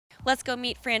Let's go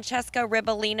meet Francesca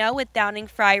Ribellino with Downing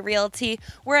Fry Realty.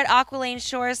 We're at Aqualane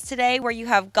Shores today where you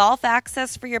have golf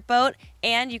access for your boat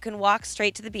and you can walk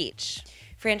straight to the beach.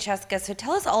 Francesca, so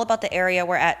tell us all about the area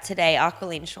we're at today,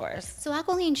 Aqualane Shores. So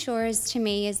Aqualane Shores, to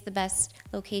me, is the best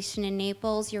location in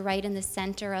Naples. You're right in the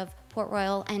center of Port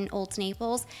Royal and Old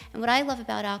Naples. And what I love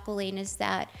about Aqualane is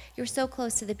that you're so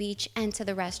close to the beach and to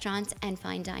the restaurants and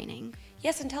fine dining.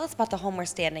 Yes, and tell us about the home we're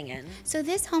standing in. So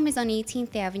this home is on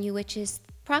 18th Avenue, which is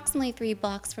approximately 3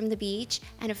 blocks from the beach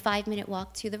and a 5-minute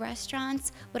walk to the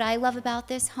restaurants. What I love about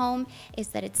this home is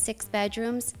that it's 6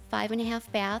 bedrooms,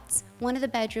 5.5 baths. One of the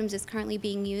bedrooms is currently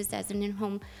being used as an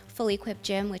in-home fully equipped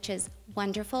gym, which is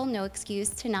wonderful, no excuse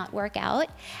to not work out.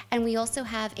 And we also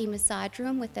have a massage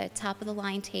room with a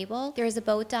top-of-the-line table. There is a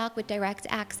boat dock with direct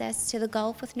access to the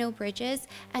Gulf with no bridges,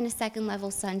 and a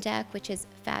second-level sun deck, which is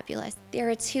fabulous. There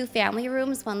are 2 family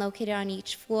rooms, one located on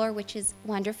each floor, which is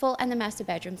wonderful, and the master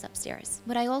bedroom's upstairs.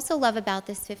 What I also love about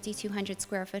this 5,200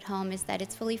 square foot home is that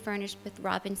it's fully furnished with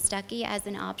Robin Stuckey as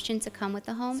an option to come with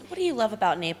the home. So what do you love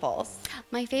about Naples?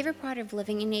 My favorite part of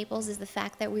living in Naples is the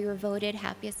fact that we were voted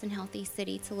happiest and healthy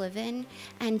city to live in.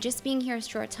 And just being here a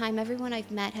short time, everyone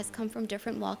I've met has come from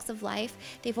different walks of life.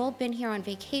 They've all been here on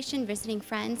vacation, visiting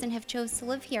friends, and have chose to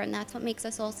live here, and that's what makes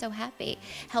us all so happy.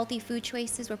 Healthy food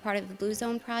choices. We're part of the Blue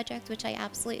Zone Project, which I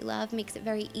absolutely love. Makes it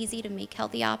very easy to make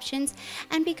healthy options.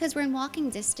 And because we're in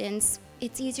walking distance,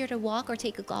 it's easier to walk or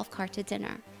take a golf cart to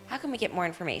dinner. How can we get more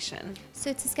information?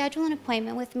 So to schedule an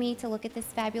appointment with me to look at this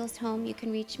fabulous home, you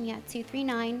can reach me at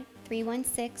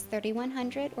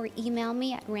 239-316-3100 or email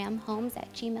me at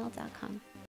ramhomes@gmail.com.